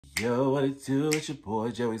Yo, what it do? It's your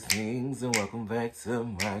boy Joey Sings, and welcome back to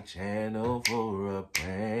my channel for a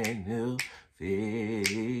brand new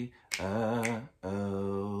video.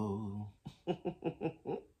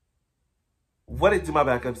 What it do, my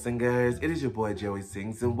backup singers? It is your boy Joey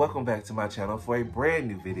Sings, and welcome back to my channel for a brand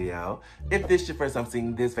new video. If this is your first time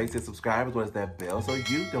seeing this, face and subscribe as well as that bell so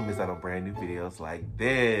you don't miss out on brand new videos like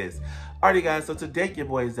this. Alrighty guys, so today your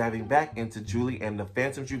boy is diving back into Julie and the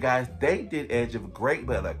Phantoms. You guys, they did Edge of Great,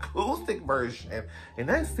 but an acoustic version. And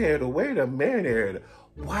I said, wait a minute,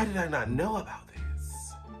 why did I not know about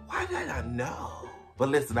this? Why did I not know? But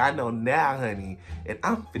listen, I know now, honey, and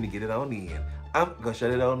I'm finna get it on in. I'm gonna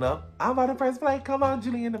shut it on up. I'm about to press play. Come on,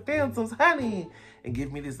 Julie and the Phantoms, honey. And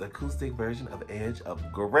give me this acoustic version of Edge of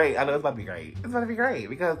Great. I know it's about to be great. It's about to be great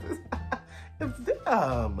because it's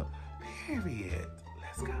them. Period.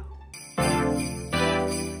 Let's go.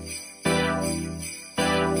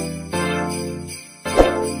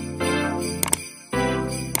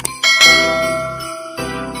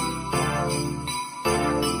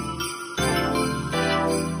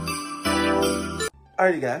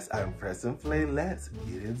 Alrighty guys, I'm pressing play. Let's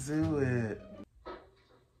get into it.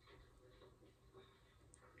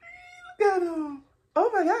 Look at him. Oh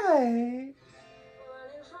my God.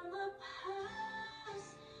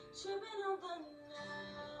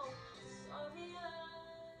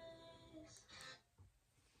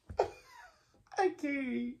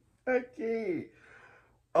 Okay.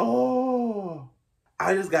 Oh.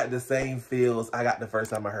 I just got the same feels I got the first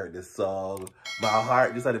time I heard this song. My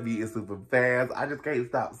heart just started beating super fast. I just can't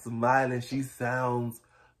stop smiling. She sounds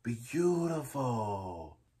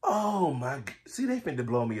beautiful. Oh my God. See, they finna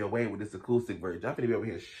blow me away with this acoustic version. I'm finna be over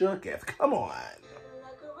here shook ass. Come on.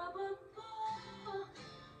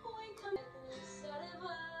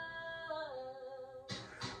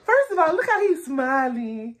 First of all, look how he's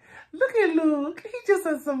smiling. Look at Luke. He just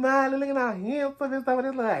a smiling, looking all handsome and stuff with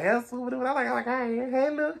his little hair swooping. I'm like, hey,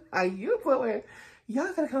 look, how you doing?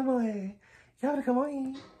 Y'all gotta come on. Y'all gotta come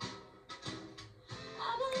on.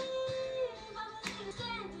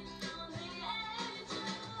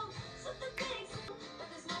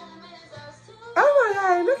 Oh my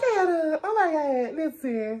God, look at her. Oh my God,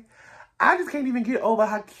 listen. I just can't even get over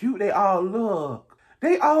how cute they all look.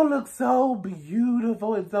 They all look so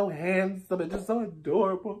beautiful and so handsome and just so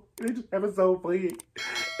adorable. They just have it so funny.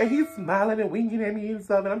 And he's smiling and winking at me and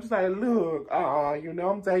stuff. And I'm just like, look, you know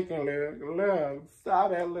I'm taking, look, stop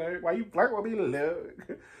that, look. Why you flirt with me,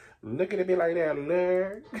 look? Looking at me like that,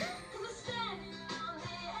 look.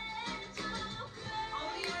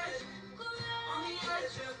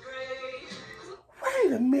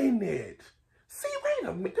 Wait a minute. See, wait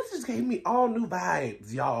a minute. This just gave me all new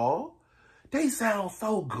vibes, y'all. They sound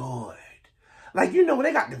so good. Like, you know, when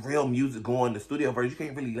they got the real music going, the studio version, you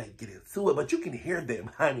can't really, like, get into it, but you can hear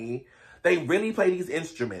them, honey. They really play these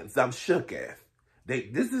instruments. I'm shook at. They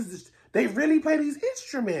really play these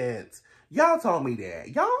instruments. Y'all told me that.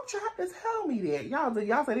 Y'all tried to tell me that. Y'all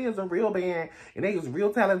said they was a real band, and they was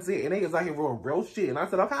real talented, and they was out here doing real shit. And I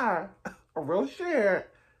said, okay, real shit.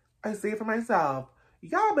 I see it for myself.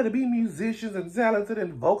 Y'all better be musicians and talented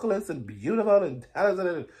and vocalists and beautiful and talented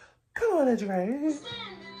and... Come on, Adrian.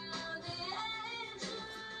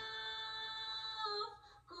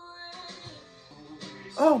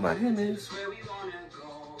 Oh my goodness. Look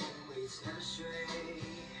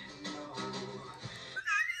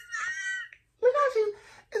how she,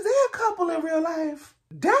 is there a couple in real life?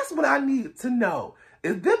 That's what I need to know.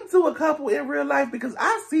 Is them two a couple in real life? Because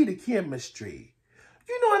I see the chemistry.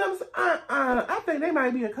 You know what I'm saying? I think they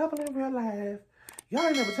might be a couple in real life. Y'all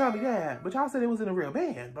ain't never tell me that, but y'all said it was in a real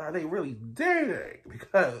band. But are they really dating?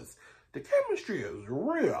 Because the chemistry is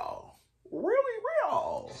real. Really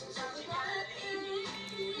real.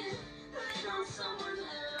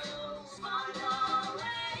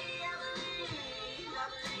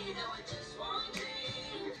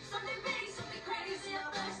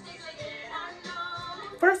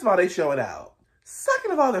 First of all, they showing out.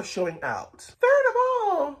 Second of all, they're showing out. Third of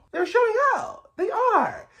all, they're showing out. They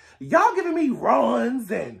are. Y'all giving me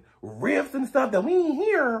runs and riffs and stuff that we ain't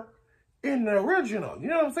hear in the original. You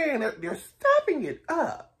know what I'm saying? They're stepping it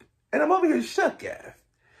up. And I'm over here shook at.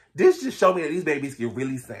 This just showed me that these babies can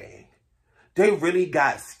really sing. They really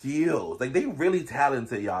got skills. Like, they really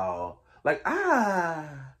talented, y'all. Like,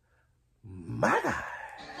 my God.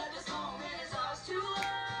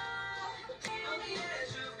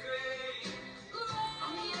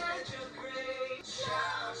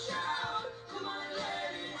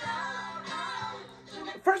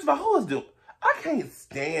 First of all, who is doing? I can't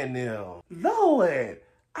stand them. Lord,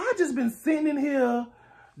 I just been sitting in here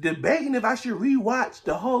debating if I should rewatch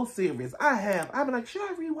the whole series. I've been like, should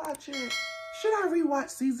I rewatch it? Should I rewatch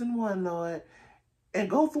season 1, Lord? And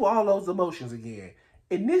go through all those emotions again?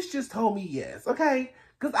 And this just told me yes, okay?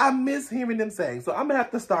 Because I miss hearing them sing. So I'm going to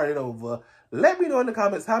have to start it over. Let me know in the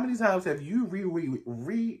comments, how many times have you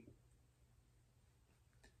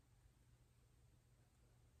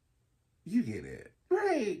you get it,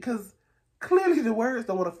 right? Because clearly the words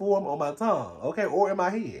don't want to form on my tongue, okay? Or in my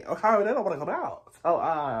head. Okay, they don't want to come out. So,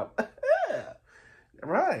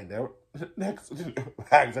 right. Next,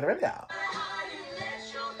 back to the video.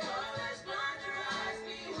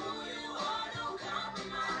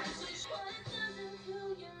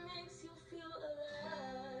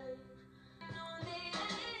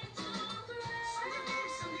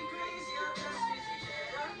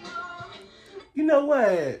 You know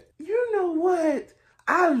what? You know what?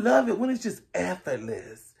 I love it when it's just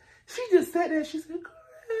effortless. She just sat there, she said,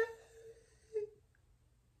 great.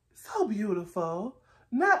 So beautiful.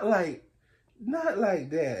 Not like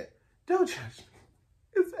that. Don't judge me.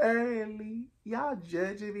 It's early. Y'all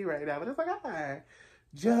judging me right now. But it's like, all right.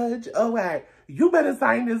 Judge, all right. You better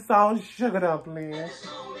sing this song, Sugar Dumpling.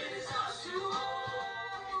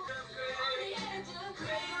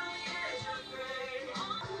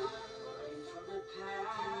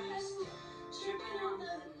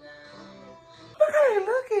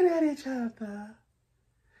 Looking at each other.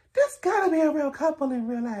 This gotta be a real couple in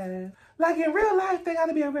real life. Like in real life, they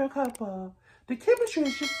gotta be a real couple. The chemistry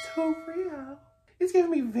is just too real. It's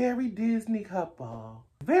giving me very Disney couple.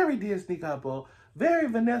 Very Disney couple. Very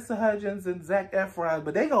Vanessa Hudgens and Zac Efron.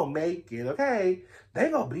 But they gonna make it, okay? They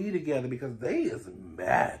gonna be together because they is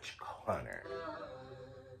magical, honey.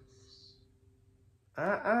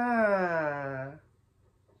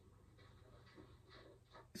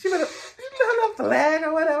 She better turn the flag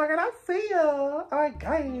or whatever. Can I see you? Oh my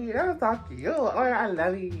God, that was so cute. Oh, I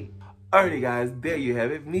love it. Alrighty, guys, there you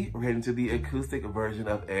have it. Me ready to the acoustic version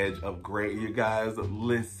of Edge of Great. You guys,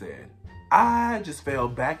 listen. I just fell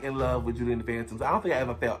back in love with Julie and the Phantoms. I don't think I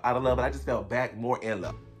ever fell out of love, but I just fell back more in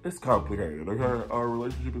love. It's complicated, okay? Our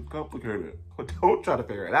relationship is complicated. Don't try to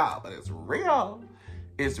figure it out, but it's real.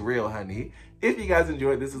 It's real, honey. If you guys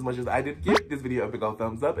enjoyed this as much as I did, give this video a big old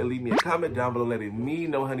thumbs up and leave me a comment down below letting me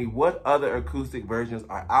know, honey, what other acoustic versions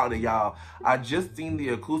are out there, y'all. I just seen the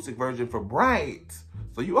acoustic version for Bright,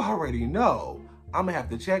 so you already know. I'm gonna have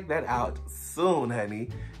to check that out soon, honey.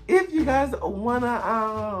 If you guys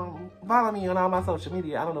wanna follow me on all my social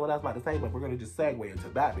media, I don't know what I was about to say, but we're gonna just segue into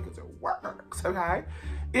that because it works, okay?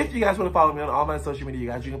 If you guys want to follow me on all my social media, you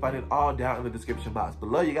guys, you can find it all down in the description box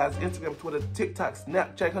below. You guys, Instagram, Twitter, TikTok,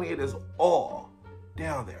 Snapchat, honey, it is all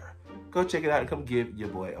down there. Go check it out and come give your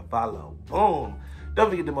boy a follow. Boom. Don't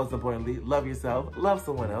forget to, most importantly, love yourself, love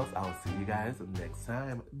someone else. I'll see you guys next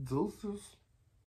time. Deuces.